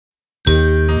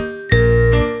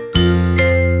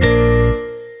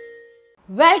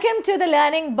Welcome to the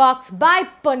Learning Box by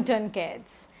Puntoon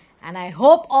Kids, and I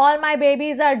hope all my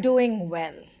babies are doing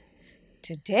well.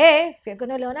 Today we're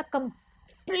going to learn a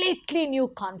completely new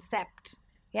concept.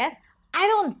 Yes, I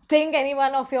don't think any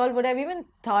one of y'all would have even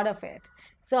thought of it.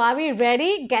 So are we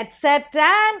ready? Get set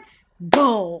and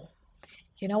go.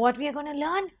 You know what we are going to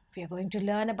learn? We are going to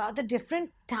learn about the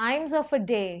different times of a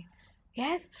day.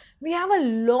 Yes, we have a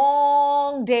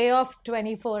long day of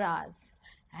 24 hours,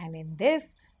 and in this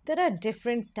there are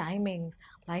different timings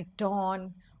like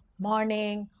dawn,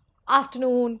 morning,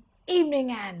 afternoon,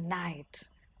 evening and night.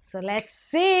 So let's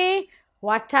see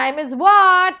what time is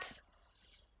what.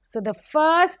 So the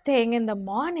first thing in the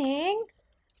morning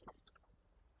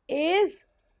is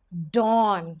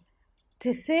dawn.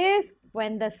 This is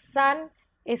when the sun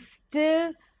is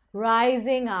still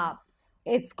rising up.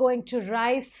 It's going to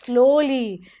rise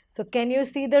slowly. So can you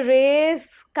see the rays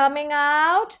coming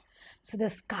out? So the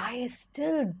sky is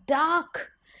still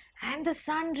dark and the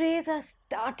sun rays are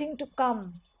starting to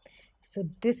come. So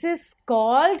this is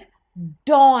called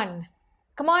dawn.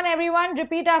 Come on everyone,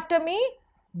 repeat after me.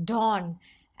 Dawn.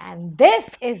 And this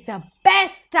is the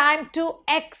best time to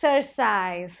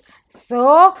exercise.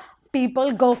 So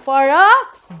people go for a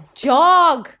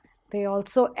jog. They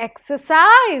also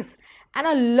exercise. And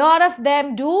a lot of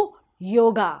them do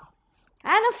yoga.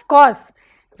 And of course,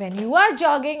 when you are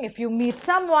jogging, if you meet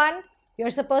someone, you're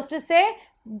supposed to say,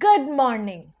 good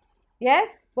morning. Yes?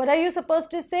 What are you supposed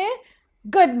to say?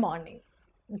 Good morning.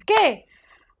 Okay.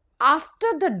 After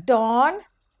the dawn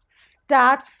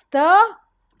starts the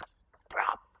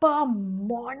proper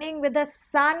morning with the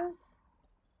sun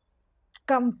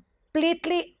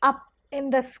completely up in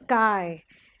the sky.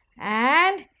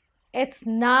 And it's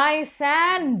nice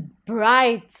and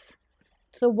bright.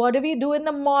 So what do we do in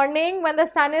the morning when the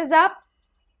sun is up?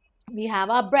 We have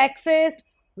our breakfast,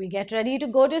 we get ready to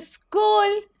go to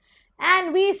school,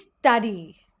 and we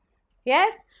study.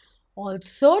 Yes?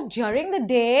 Also, during the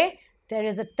day, there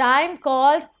is a time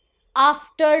called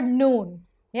afternoon.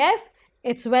 Yes?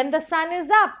 It's when the sun is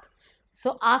up.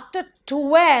 So after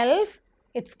 12,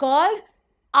 it's called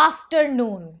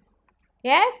afternoon.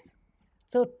 Yes?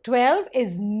 So 12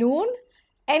 is noon.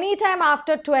 Anytime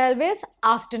after 12 is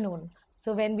afternoon.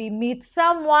 So when we meet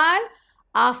someone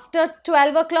after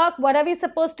 12 o'clock, what are we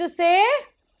supposed to say?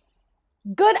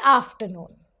 Good afternoon.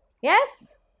 Yes?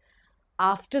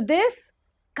 After this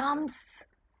comes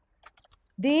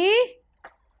the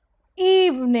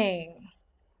evening.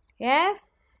 Yes?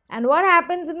 And what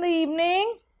happens in the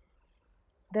evening?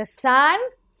 The sun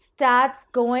starts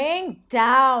going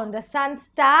down. The sun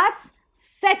starts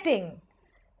setting.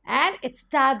 And it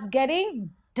starts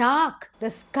getting dark. The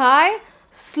sky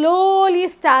slowly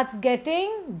starts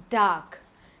getting dark.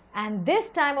 And this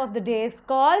time of the day is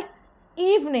called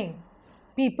evening.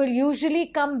 People usually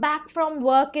come back from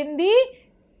work in the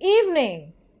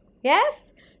evening. Yes?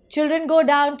 Children go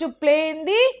down to play in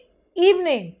the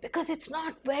evening because it's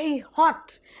not very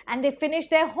hot and they finish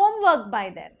their homework by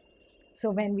then. So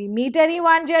when we meet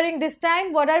anyone during this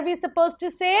time, what are we supposed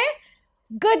to say?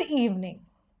 Good evening.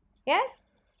 Yes?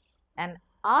 And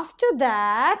after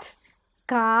that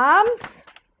comes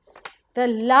the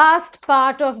last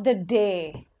part of the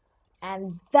day,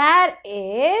 and that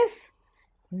is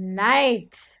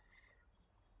night.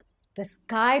 The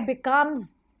sky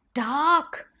becomes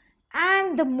dark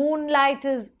and the moonlight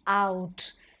is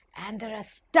out, and there are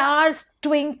stars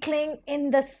twinkling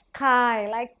in the sky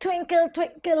like twinkle,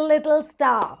 twinkle, little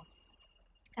star.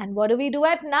 And what do we do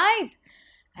at night?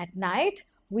 At night,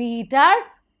 we eat our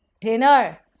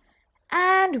dinner.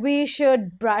 And we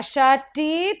should brush our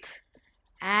teeth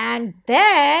and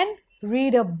then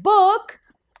read a book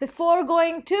before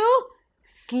going to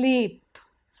sleep.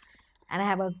 And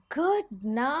have a good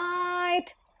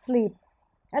night sleep.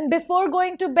 And before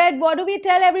going to bed, what do we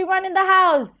tell everyone in the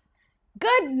house?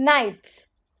 Good night.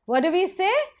 What do we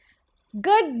say?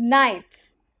 Good night.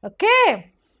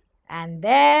 Okay. And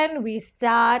then we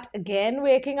start again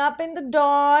waking up in the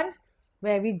dawn,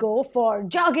 where we go for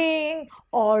jogging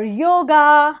or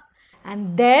yoga.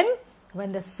 And then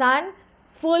when the sun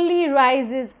fully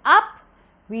rises up,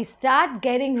 we start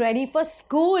getting ready for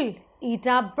school, eat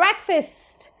our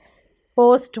breakfast,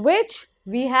 post which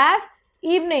we have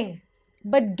evening.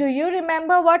 But do you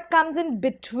remember what comes in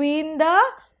between the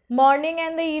morning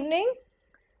and the evening?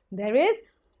 There is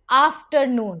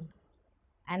afternoon.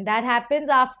 And that happens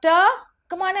after,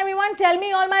 come on everyone, tell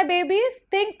me, all my babies,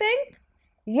 think.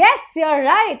 Yes, you're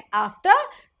right. After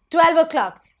 12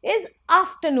 o'clock is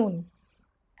afternoon.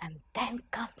 And then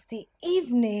comes the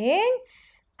evening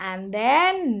and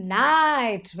then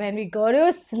night when we go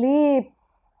to sleep.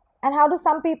 And how do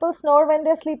some people snore when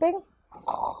they're sleeping?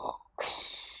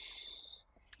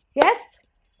 Yes?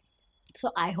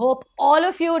 So I hope all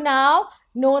of you now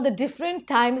know the different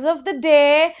times of the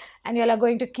day, and you all are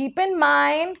going to keep in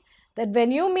mind that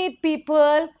when you meet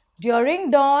people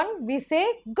during dawn, we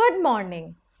say good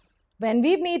morning. When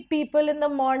we meet people in the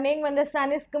morning, when the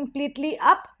sun is completely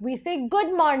up, we say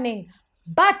good morning.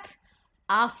 But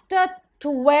after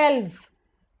 12,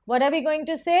 what are we going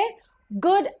to say?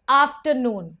 Good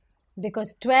afternoon.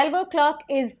 Because 12 o'clock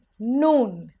is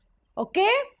noon.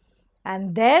 Okay?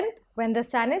 And then when the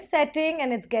sun is setting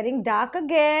and it's getting dark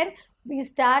again, we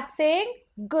start saying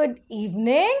good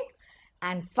evening.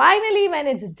 And finally, when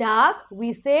it's dark,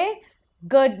 we say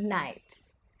good night.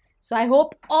 So I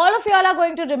hope all of y'all are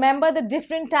going to remember the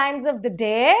different times of the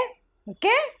day.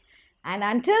 Okay? And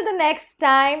until the next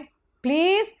time,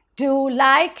 please do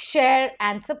like, share,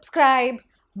 and subscribe.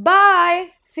 Bye.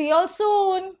 See you all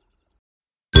soon.